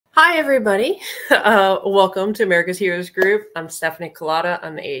Hi, everybody. Welcome to America's Heroes Group. I'm Stephanie Kalota.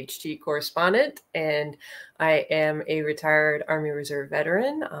 I'm the AHG correspondent, and I am a retired Army Reserve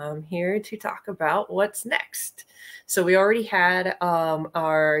veteran. I'm here to talk about what's next. So we already had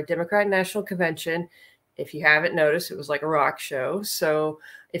our Democratic National Convention. If you haven't noticed, it was like a rock show. So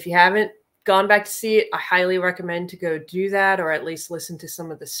if you haven't gone back to see it, I highly recommend to go do that, or at least listen to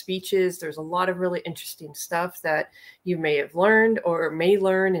some of the speeches. There's a lot of really interesting stuff that you may have learned or may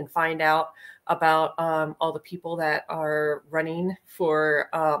learn and find out about all the people that are running for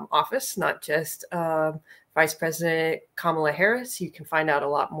office, not just Vice President Kamala Harris. You can find out a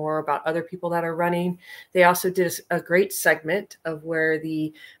lot more about other people that are running. They also did a great segment of where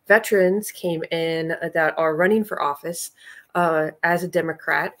the veterans came in that are running for office as a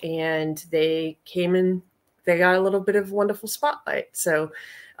Democrat, and they came in, they got a little bit of wonderful spotlight. So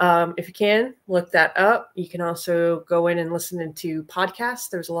if you can, look that up. You can also go in and listen to podcasts.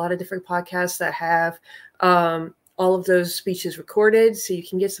 There's a lot of different podcasts that have all of those speeches recorded, so you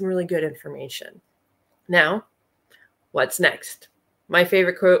can get some really good information. Now, what's next? My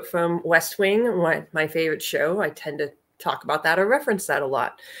favorite quote from West Wing, my favorite show, I tend to talk about that or reference that a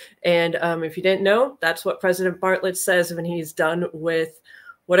lot. And if you didn't know, that's what President Bartlett says when he's done with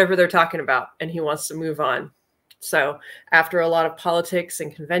whatever they're talking about and he wants to move on. So after a lot of politics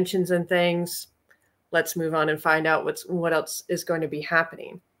and conventions and things, let's move on and find out what else is going to be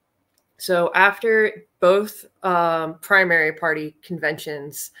happening. So after both primary party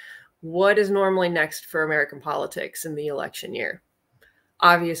conventions, what is normally next for American politics in the election year?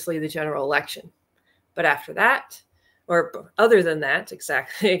 Obviously the general election. But after that, or other than that,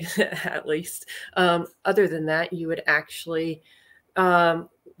 exactly, at least, other than that, you would actually,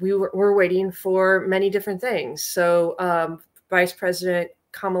 we're waiting for many different things. So Vice President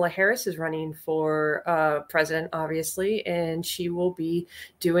Kamala Harris is running for president, obviously, and she will be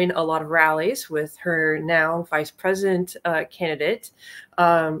doing a lot of rallies with her now vice president candidate,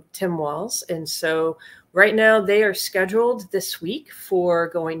 Tim Walz. And so right now they are scheduled this week for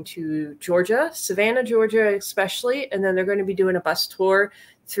going to Georgia, Savannah, Georgia, especially, and then they're going to be doing a bus tour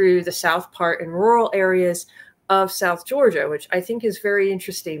through the south part and rural areas of South Georgia, which I think is very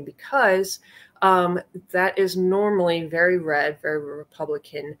interesting because that is normally very red, very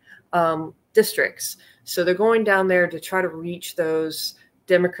Republican districts. So they're going down there to try to reach those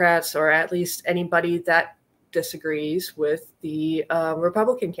Democrats or at least anybody that disagrees with the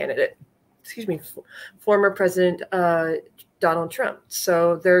Republican candidate, excuse me, former President Donald Trump.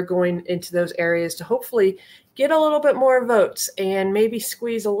 So they're going into those areas to hopefully get a little bit more votes and maybe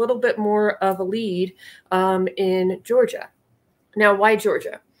squeeze a little bit more of a lead in Georgia. Now, why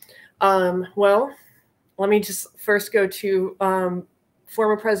Georgia? Well, let me just first go to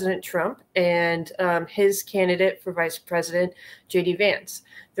former President Trump and his candidate for vice president, J.D. Vance.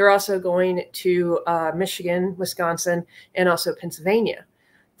 They're also going to Michigan, Wisconsin, and also Pennsylvania.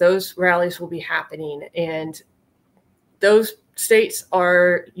 Those rallies will be happening, and those states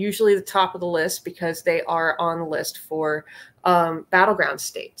are usually the top of the list because they are on the list for battleground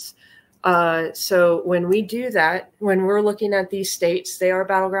states. So when we do that, when we're looking at these states, they are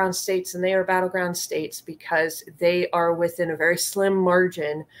battleground states, and they are battleground states because they are within a very slim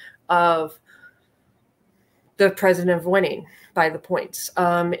margin of the president winning by the points.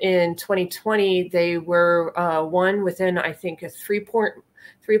 In 2020, they were won within, I think, a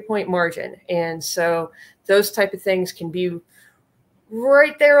three-point margin. And so those type of things can be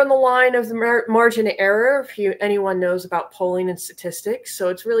right there on the line of the margin of error if anyone knows about polling and statistics. So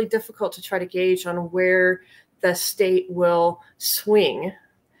it's really difficult to try to gauge on where the state will swing,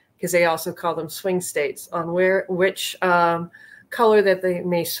 because they also call them swing states, on which color that they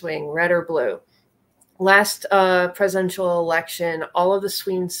may swing, red or blue. Last presidential election, all of the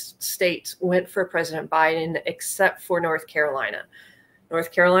swing states went for President Biden except for North Carolina.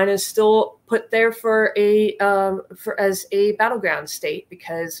 North Carolina is still put there for as a battleground state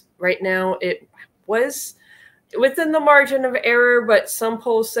because right now it was within the margin of error, but some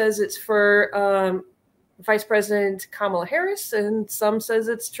polls says it's for Vice President Kamala Harris and some says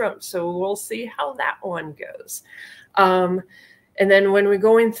it's Trump. So we'll see how that one goes. And then when we're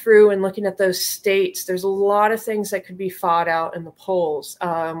going through and looking at those states, there's a lot of things that could be fought out in the polls.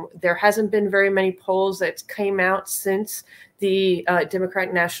 There hasn't been very many polls that came out since the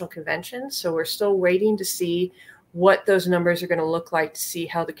Democratic National Convention. So we're still waiting to see what those numbers are going to look like to see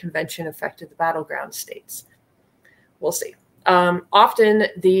how the convention affected the battleground states. We'll see. Often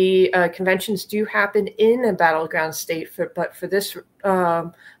the conventions do happen in a battleground state, but for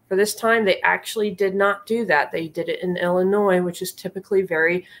this time, they actually did not do that. They did it in Illinois, which is typically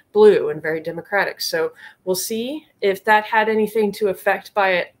very blue and very Democratic. So we'll see if that had anything to affect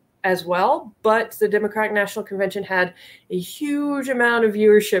by it as well, but the Democratic National Convention had a huge amount of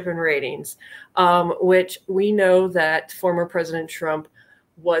viewership and ratings, which we know that former President Trump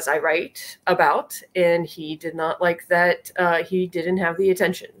was irate about, and he did not like that he didn't have the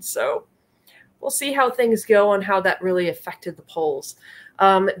attention. So we'll see how things go and how that really affected the polls.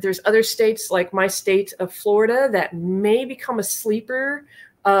 There's other states like my state of Florida that may become a sleeper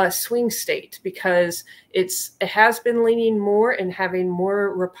swing state because it has been leaning more and having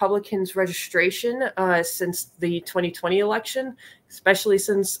more Republicans registration since the 2020 election, especially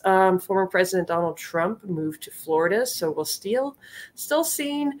since former President Donald Trump moved to Florida. So we'll still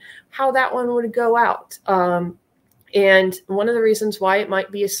seeing how that one would go out. And one of the reasons why it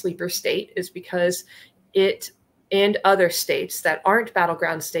might be a sleeper state is because it and other states that aren't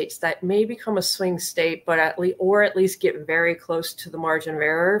battleground states that may become a swing state, but at least get very close to the margin of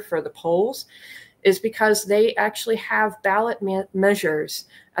error for the polls, is because they actually have ballot measures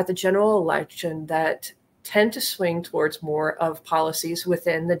at the general election that tend to swing towards more of policies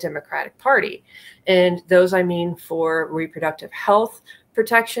within the Democratic Party. And those, I mean, for reproductive health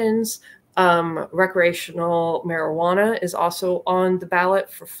protections. Recreational marijuana is also on the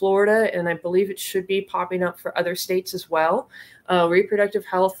ballot for Florida, and I believe it should be popping up for other states as well. Reproductive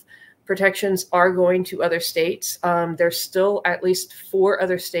health protections are going to other states. There's still at least 4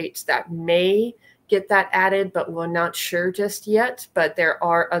 other states that may get that added, but we're not sure just yet, but there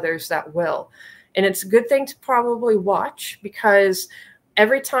are others that will. And it's a good thing to probably watch because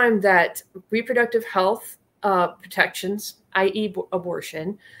every time that reproductive health protections, i.e.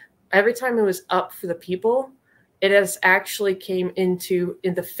 abortion, every time it was up for the people, it has actually came in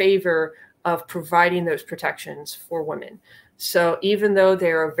the favor of providing those protections for women. So even though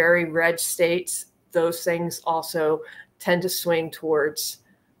they are very red states, those things also tend to swing towards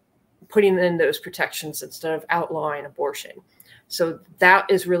putting in those protections instead of outlawing abortion. So that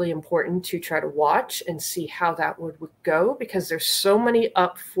is really important to try to watch and see how that would go because there's so many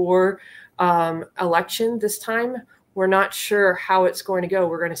up for election this time. We're not sure how it's going to go.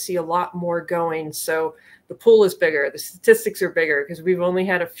 We're going to see a lot more going. So the pool is bigger. The statistics are bigger because we've only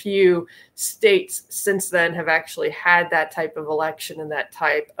had a few states since then have actually had that type of election and that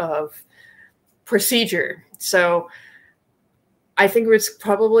type of procedure. So I think it's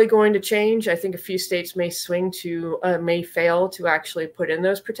probably going to change. I think a few states may may fail to actually put in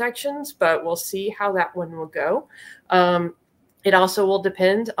those protections, but we'll see how that one will go. It also will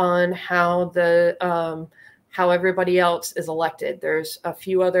depend on how how everybody else is elected. There's a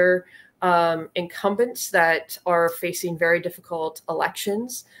few other incumbents that are facing very difficult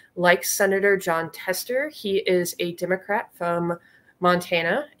elections, like Senator Jon Tester. He is a Democrat from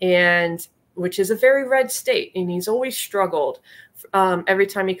Montana, which is a very red state, and he's always struggled every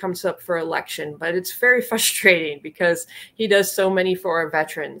time he comes up for election. But it's very frustrating because he does so many for our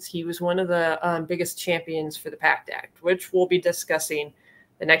veterans. He was one of the biggest champions for the PACT Act, which we'll be discussing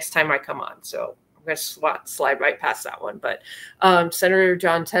the next time I come on. So I'm going to slide right past that one. But Senator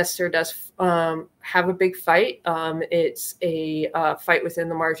Jon Tester does have a big fight. It's a fight within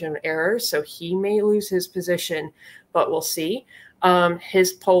the margin of error, so he may lose his position, but we'll see.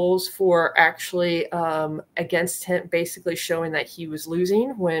 His polls for actually against him, basically showing that he was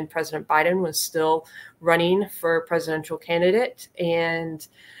losing when President Biden was still running for presidential candidate. And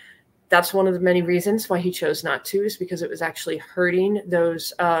that's one of the many reasons why he chose not to, is because it was actually hurting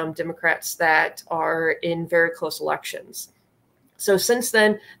those Democrats that are in very close elections. So since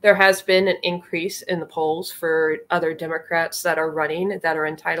then, there has been an increase in the polls for other Democrats that are running, that are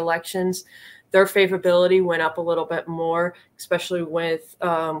in tight elections. Their favorability went up a little bit more, especially with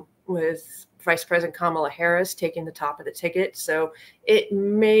Vice President Kamala Harris taking the top of the ticket. So it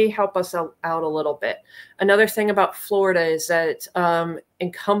may help us out a little bit. Another thing about Florida is that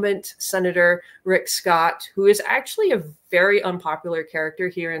incumbent Senator Rick Scott, who is actually a very unpopular character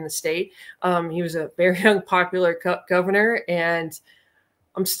here in the state, he was a very unpopular governor, and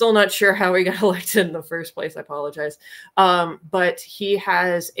I'm still not sure how he got elected in the first place. I apologize. But he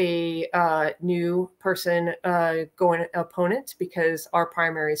has a new person going opponent because our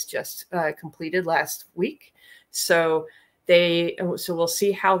primaries just completed last week. So we'll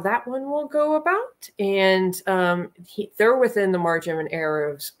see how that one will go about. And they're within the margin of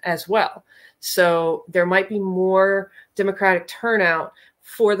error as well. So there might be more Democratic turnout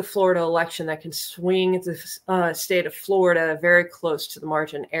for the Florida election that can swing the state of Florida very close to the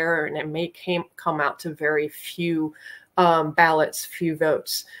margin of error, and it may come out to very few ballots, few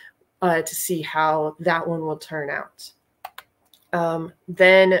votes, to see how that one will turn out.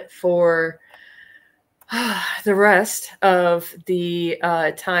 Then for the rest of the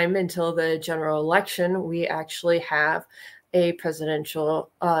time until the general election, we actually have a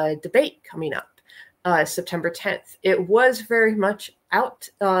presidential debate coming up September 10th. It was very much out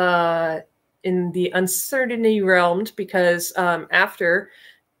in the uncertainty realm because after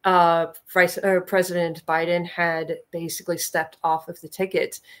President Biden had basically stepped off of the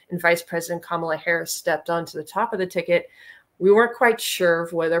ticket and Vice President Kamala Harris stepped onto the top of the ticket, we weren't quite sure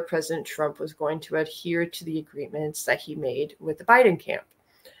of whether President Trump was going to adhere to the agreements that he made with the Biden camp.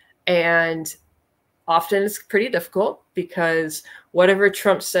 And often it's pretty difficult because whatever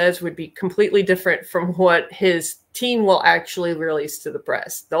Trump says would be completely different from what his team will actually release to the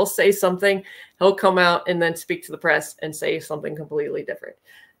press. They'll say something, he'll come out and then speak to the press and say something completely different.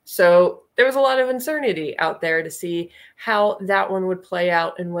 So there was a lot of uncertainty out there to see how that one would play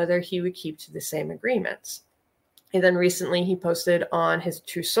out and whether he would keep to the same agreements. And then recently he posted on his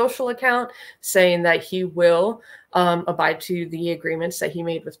True Social account saying that he will abide to the agreements that he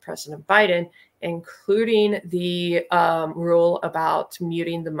made with President Biden, including the rule about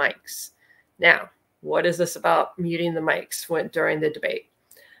muting the mics. Now, what is this about muting the mics during the debate?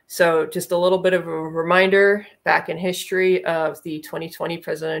 So just a little bit of a reminder back in history of the 2020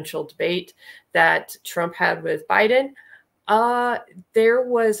 presidential debate that Trump had with Biden. There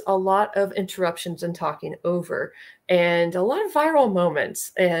was a lot of interruptions and talking over and a lot of viral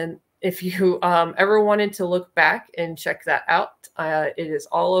moments. And if you ever wanted to look back and check that out, it is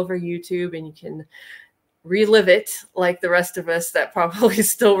all over YouTube and you can relive it like the rest of us that probably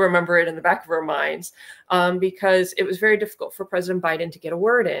still remember it in the back of our minds, because it was very difficult for President Biden to get a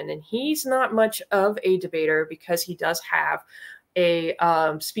word in. And he's not much of a debater because he does have a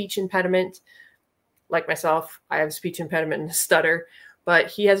speech impediment. Like myself, I have a speech impediment and a stutter, but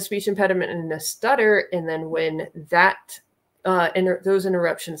he has a speech impediment and a stutter. And then when that those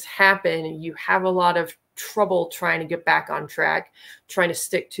interruptions happen, you have a lot of trouble trying to get back on track, trying to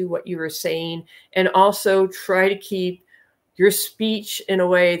stick to what you were saying, and also try to keep your speech in a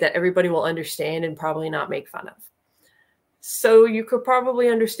way that everybody will understand and probably not make fun of. So you could probably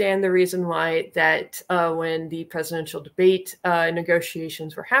understand the reason why that when the presidential debate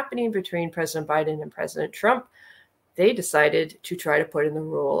negotiations were happening between President Biden and President Trump, they decided to try to put in the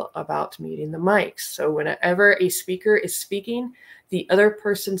rule about muting the mics. So whenever a speaker is speaking, the other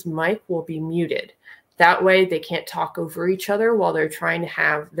person's mic will be muted. That way they can't talk over each other while they're trying to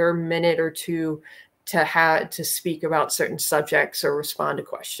have their minute or two to speak about certain subjects or respond to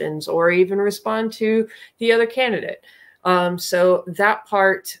questions or even respond to the other candidate. So that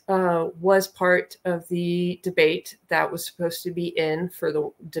part was part of the debate that was supposed to be in for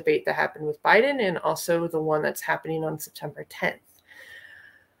the debate that happened with Biden and also the one that's happening on September 10th.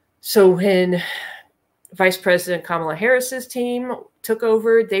 So when Vice President Kamala Harris's team took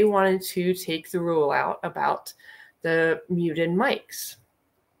over, they wanted to take the rule out about the muted mics.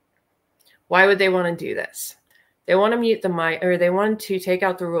 Why would they want to do this? They want to mute the mic, or they want to take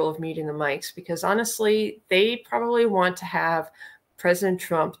out the rule of muting the mics because honestly, they probably want to have President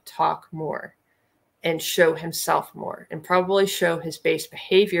Trump talk more and show himself more and probably show his base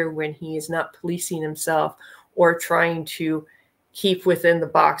behavior when he is not policing himself or trying to keep within the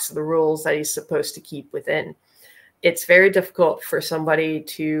box of the rules that he's supposed to keep within. It's very difficult for somebody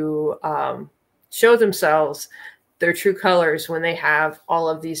to show themselves their true colors when they have all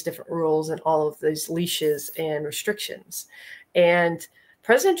of these different rules and all of these leashes and restrictions. And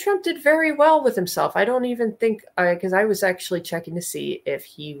President Trump did very well with himself. I don't even think, because I was actually checking to see if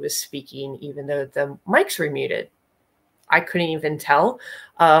he was speaking, even though the mics were muted. I couldn't even tell.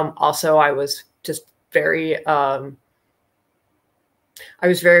 Also, I was just very, I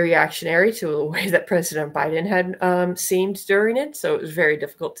was very reactionary to the way that President Biden had seemed during it. So it was very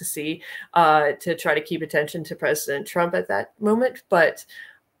difficult to see, to try to keep attention to President Trump at that moment. But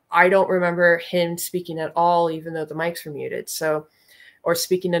I don't remember him speaking at all, even though the mics were muted. So, or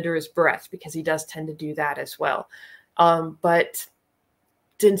speaking under his breath, because he does tend to do that as well. But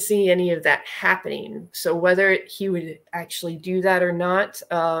didn't see any of that happening. So whether he would actually do that or not,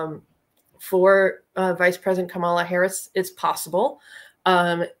 for Vice President Kamala Harris, it's possible.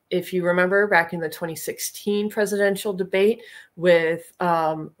 If you remember back in the 2016 presidential debate with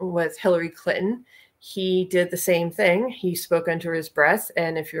Hillary Clinton, he did the same thing. He spoke under his breath.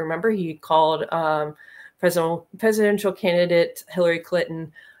 And if you remember, he called presidential candidate Hillary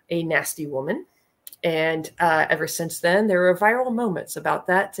Clinton a nasty woman. And ever since then, there were viral moments about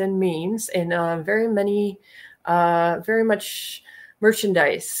that and memes and very much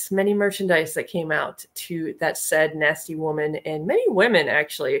merchandise, many merchandise that came out that said nasty woman, and many women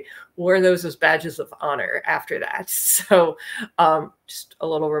actually wore those as badges of honor after that. So just a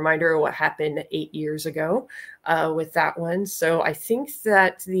little reminder of what happened 8 years ago with that one. So I think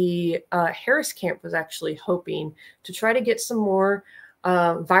that the Harris camp was actually hoping to try to get some more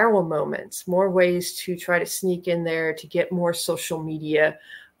viral moments, more ways to try to sneak in there to get more social media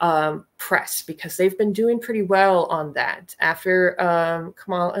press, because they've been doing pretty well on that. After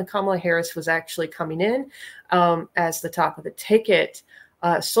Kamala Harris was actually coming in as the top of the ticket,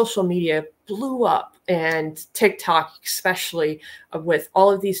 social media blew up, and TikTok especially, with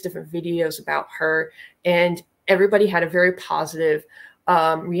all of these different videos about her, and everybody had a very positive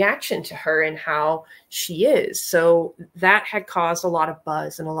reaction to her and how she is. So that had caused a lot of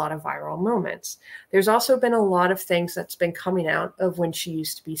buzz and a lot of viral moments. There's also been a lot of things that's been coming out of when she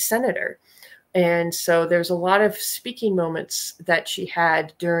used to be senator. And so there's a lot of speaking moments that she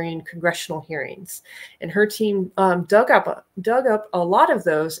had during congressional hearings, and her team dug up a lot of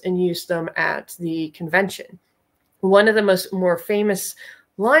those and used them at the convention. One of the more famous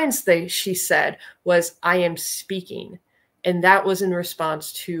lines she said was, "I am speaking." And that was in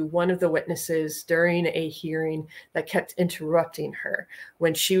response to one of the witnesses during a hearing that kept interrupting her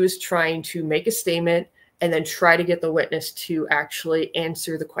when she was trying to make a statement and then try to get the witness to actually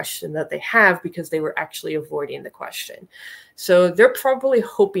answer the question that they have, because they were actually avoiding the question. So they're probably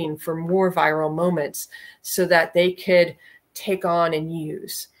hoping for more viral moments so that they could take on and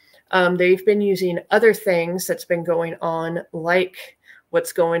use. They've been using other things that's been going on, like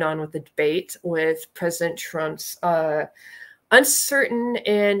what's going on with the debate with President Trump's uncertain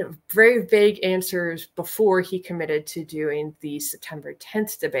and very vague answers before he committed to doing the September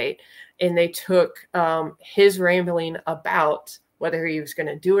 10th debate. And they took his rambling about whether he was going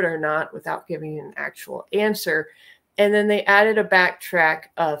to do it or not without giving an actual answer. And then they added a backtrack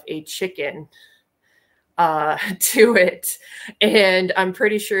of a chicken to it. And I'm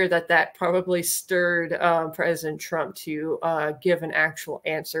pretty sure that probably stirred President Trump to give an actual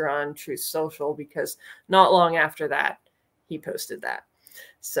answer on Truth Social, because not long after that, he posted that.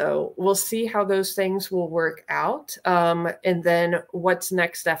 So we'll see how those things will work out. And then what's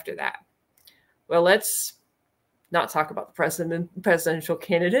next after that? Well, let's not talk about the presidential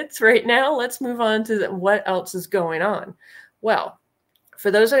candidates right now. Let's move on to what else is going on. Well, for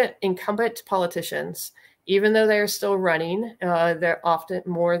those incumbent politicians, even though they're still running, they're often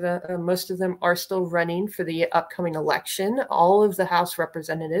most of them are still running for the upcoming election, all of the House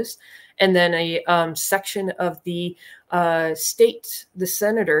representatives, and then a section of the state, the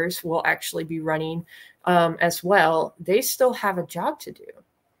senators will actually be running as well. They still have a job to do.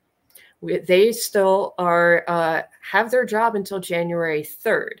 They still have their job until January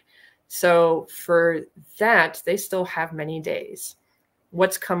 3rd. So for that, they still have many days.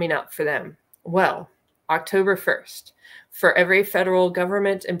 What's coming up for them? Well, October 1st. For every federal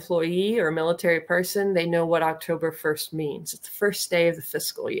government employee or military person, they know what October 1st means. It's the first day of the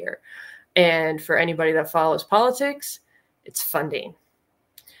fiscal year. And for anybody that follows politics, it's funding.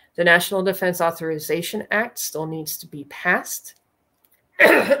 The National Defense Authorization Act still needs to be passed.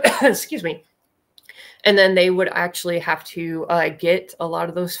 Excuse me. And then they would actually have to get a lot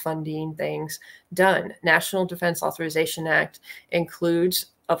of those funding things done. National Defense Authorization Act includes,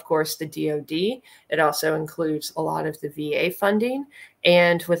 of course, the DoD. It also includes a lot of the VA funding.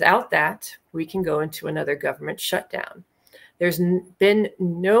 And without that, we can go into another government shutdown. There's been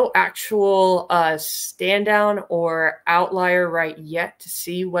no actual stand down or outlier right yet to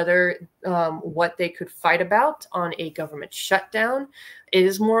see whether what they could fight about on a government shutdown. It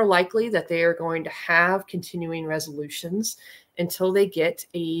is more likely that they are going to have continuing resolutions until they get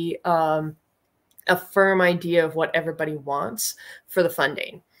a firm idea of what everybody wants for the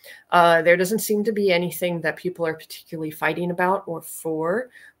funding. There doesn't seem to be anything that people are particularly fighting about or for.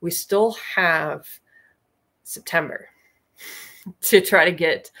 We still have September to try to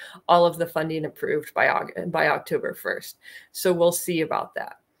get all of the funding approved by October 1st. So we'll see about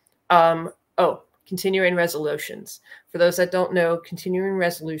that. Continuing resolutions. For those that don't know, continuing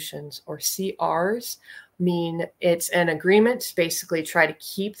resolutions, or CRs, mean it's an agreement to basically try to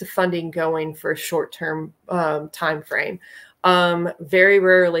keep the funding going for a short-term time frame. Very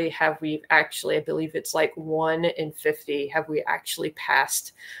rarely have we actually, I believe it's like 1 in 50, have we actually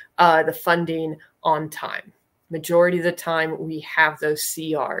passed the funding on time. Majority of the time, we have those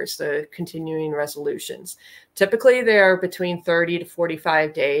CRs, the continuing resolutions. Typically, they are between 30 to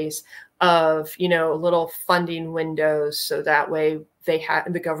 45 days of, little funding windows, so that way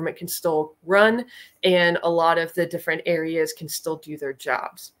the government can still run and a lot of the different areas can still do their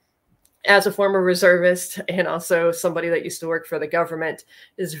jobs. as a former reservist and also somebody that used to work for the government,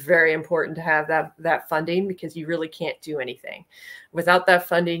 is very important to have that funding, because you really can't do anything without that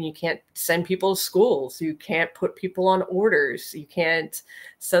funding. You can't send people to schools, you can't put people on orders, you can't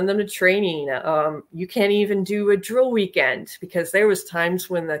send them to training, you can't even do a drill weekend, because there was times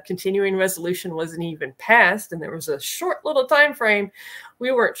when the continuing resolution wasn't even passed and there was a short little time frame.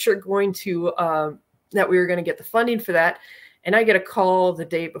 We weren't sure that we were going to get the funding for that. And I get a call the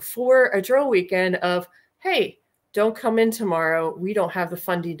day before a drill weekend of, hey, don't come in tomorrow. We don't have the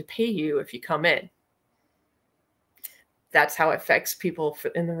funding to pay you if you come in. That's how it affects people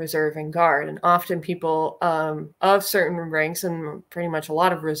in the reserve and guard. And often people of certain ranks, and pretty much a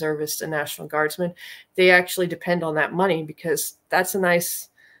lot of reservists and National Guardsmen, they actually depend on that money, because that's a nice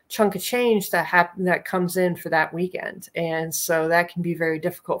chunk of change that comes in for that weekend. And so that can be very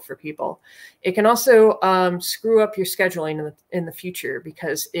difficult for people. It can also screw up your scheduling in the future,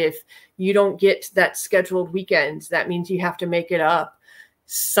 because if you don't get that scheduled weekend, that means you have to make it up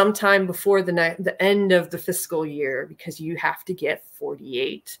sometime before the end of the fiscal year, because you have to get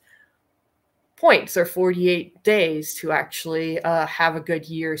 48 points or 48 days to actually have a good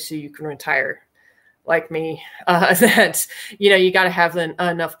year so you can retire. Like me, that, you got to have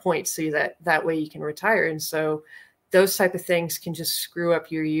enough points so that way you can retire. And so those type of things can just screw up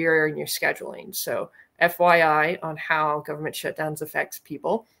your year and your scheduling. So FYI on how government shutdowns affects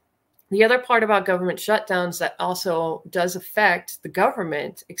people. The other part about government shutdowns that also does affect the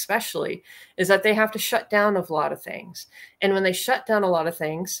government especially is that they have to shut down a lot of things. And when they shut down a lot of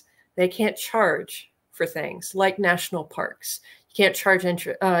things, they can't charge for things like national parks. You can't charge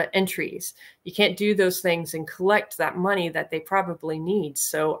entries. You can't do those things and collect that money that they probably need.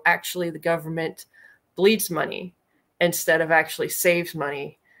 So actually the government bleeds money instead of actually saves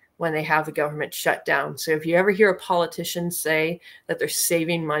money when they have the government shut down. So if you ever hear a politician say that they're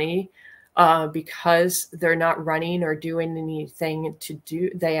saving money because they're not running or doing anything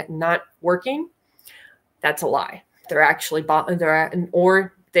they're not working, that's a lie. They're actually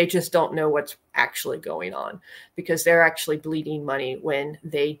or they just don't know what's actually going on, because they're actually bleeding money when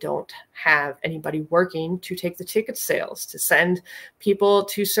they don't have anybody working to take the ticket sales, to send people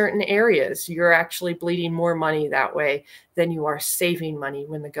to certain areas. You're actually bleeding more money that way than you are saving money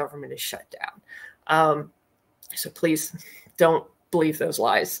when the government is shut down. So please don't believe those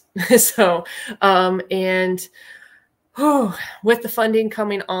lies. With the funding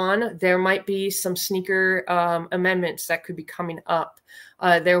coming on, there might be some sneaker amendments that could be coming up.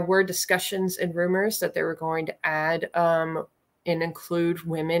 There were discussions and rumors that they were going to add and include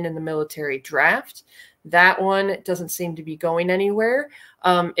women in the military draft. That one doesn't seem to be going anywhere.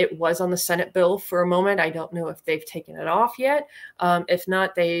 It was on the Senate bill for a moment. I don't know if they've taken it off yet. If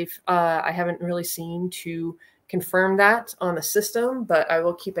not, I haven't really seen to confirm that on the system, but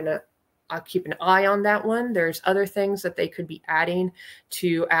I'll keep an eye on that one. There's other things that they could be adding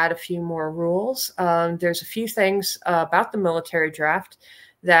to add a few more rules. There's a few things about the military draft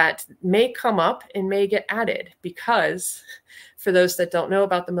that may come up and may get added, because for those that don't know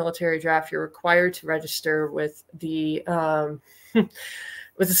about the military draft, you're required to register with the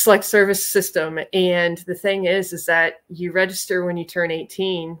with the select service system. And the thing is that you register when you turn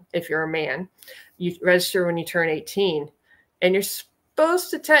 18. If you're a man, you register when you turn 18, and you're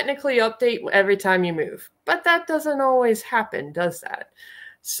supposed to technically update every time you move, but that doesn't always happen, does that?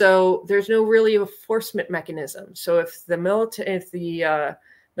 So there's no really enforcement mechanism. So if the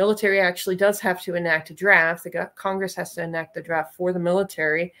military actually does have to enact a draft, Congress has to enact a draft for the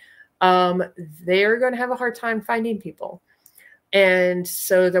military, they're going to have a hard time finding people. And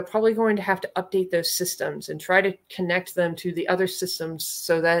so they're probably going to have to update those systems and try to connect them to the other systems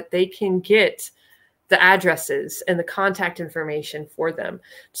so that they can get the addresses and the contact information for them.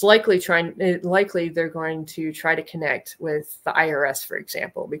 It's likely they're going to try to connect with the IRS, for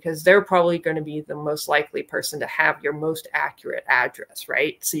example, because they're probably going to be the most likely person to have your most accurate address,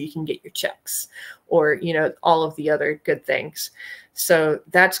 right? So you can get your checks or, all of the other good things. So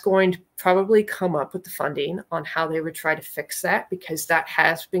that's going to probably come up with the funding on how they would try to fix that, because that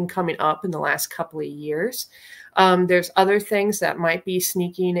has been coming up in the last couple of years. There's other things that might be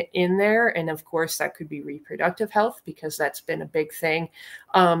sneaking in there. And of course, that could be reproductive health, because that's been a big thing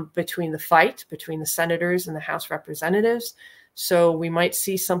between the senators and the House representatives. So we might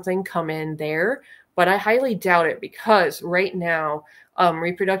see something come in there, but I highly doubt it, because right now,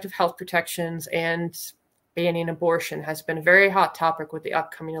 reproductive health protections and banning abortion has been a very hot topic with the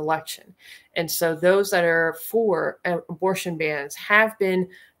upcoming election. And so those that are for abortion bans have been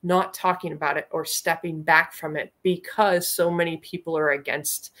not talking about it or stepping back from it because so many people are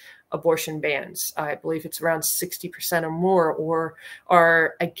against abortion bans. I believe it's around 60% or more, or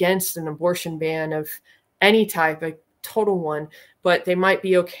are against an abortion ban of any type, a total one, but they might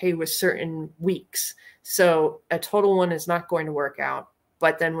be okay with certain weeks. So a total one is not going to work out.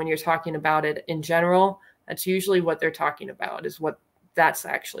 But then when you're talking about it in general, that's usually what they're talking about, that's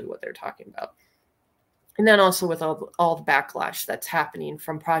actually what they're talking about. And then also with all the backlash that's happening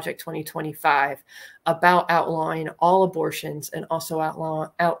from Project 2025 about outlawing all abortions and also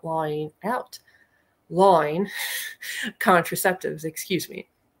outlawing contraceptives, excuse me.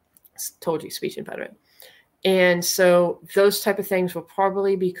 Told you, speech impediment. And so those type of things will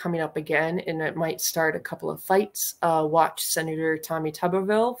probably be coming up again, and it might start a couple of fights. Watch Senator Tommy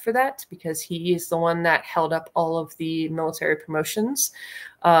Tuberville for that, because he is the one that held up all of the military promotions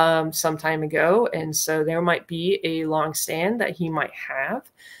some time ago. And so there might be a long stand that he might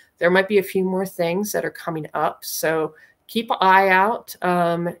have. There might be a few more things that are coming up. So keep an eye out.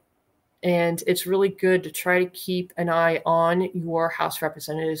 And it's really good to try to keep an eye on your House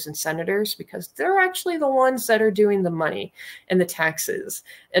representatives and senators, because they're actually the ones that are doing the money and the taxes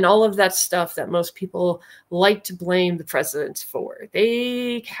and all of that stuff that most people like to blame the presidents for.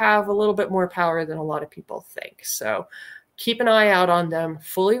 They have a little bit more power than a lot of people think. So keep an eye out on them.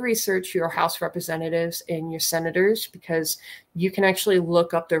 Fully research your House representatives and your senators, because you can actually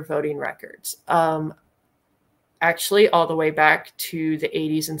look up their voting records. Actually, all the way back to the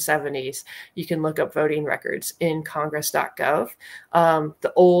 80s and 70s, you can look up voting records in congress.gov.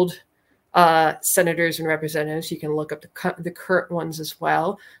 The old senators and representatives, you can look up the current ones as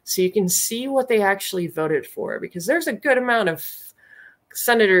well. So you can see what they actually voted for, because there's a good amount of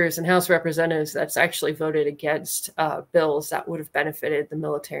senators and House representatives that's actually voted against bills that would have benefited the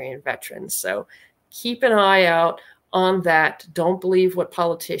military and veterans. So keep an eye out on that. Don't believe what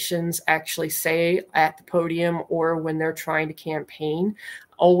politicians actually say at the podium or when they're trying to campaign.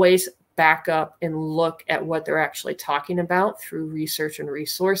 Always back up and look at what they're actually talking about through research and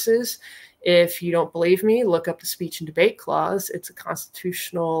resources. If you don't believe me, look up the speech and debate clause. It's a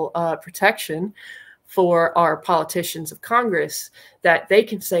constitutional protection for our politicians of Congress, that they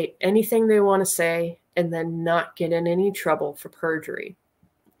can say anything they want to say and then not get in any trouble for perjury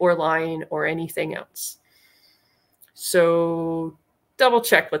or lying or anything else. So double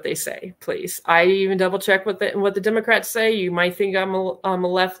check what they say, please. I even double check what the Democrats say. You might think I'm a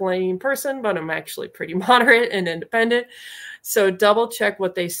left-leaning person, but I'm actually pretty moderate and independent. So double check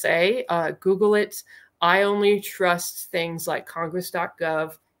what they say. Google it. I only trust things like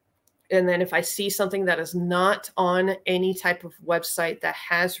congress.gov. And then if I see something that is not on any type of website that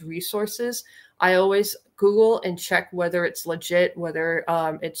has resources, I always Google and check whether it's legit, whether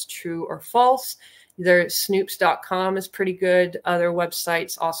it's true or false. Either snoops.com is pretty good. Other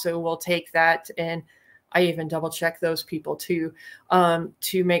websites also will take that. And I even double check those people too,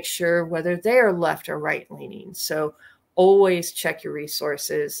 to make sure whether they are left or right leaning. So always check your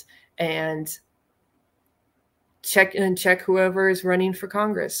resources and check whoever is running for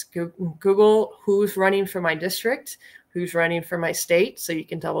Congress. Google who's running for my district, who's running for my state, so you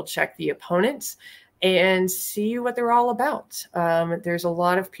can double check the opponents and see what they're all about. There's a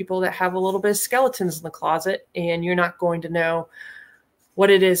lot of people that have a little bit of skeletons in the closet, and you're not going to know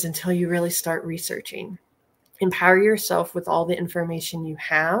what it is until you really start researching. Empower yourself with all the information you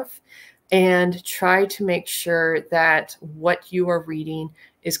have, and try to make sure that what you are reading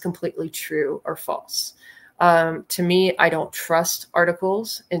is completely true or false. To me, I don't trust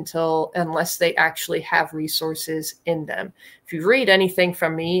articles unless they actually have resources in them. If you read anything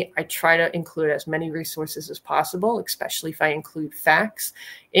from me, I try to include as many resources as possible, especially if I include facts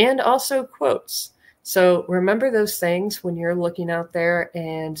and also quotes. So remember those things when you're looking out there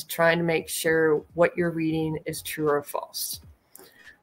and trying to make sure what you're reading is true or false.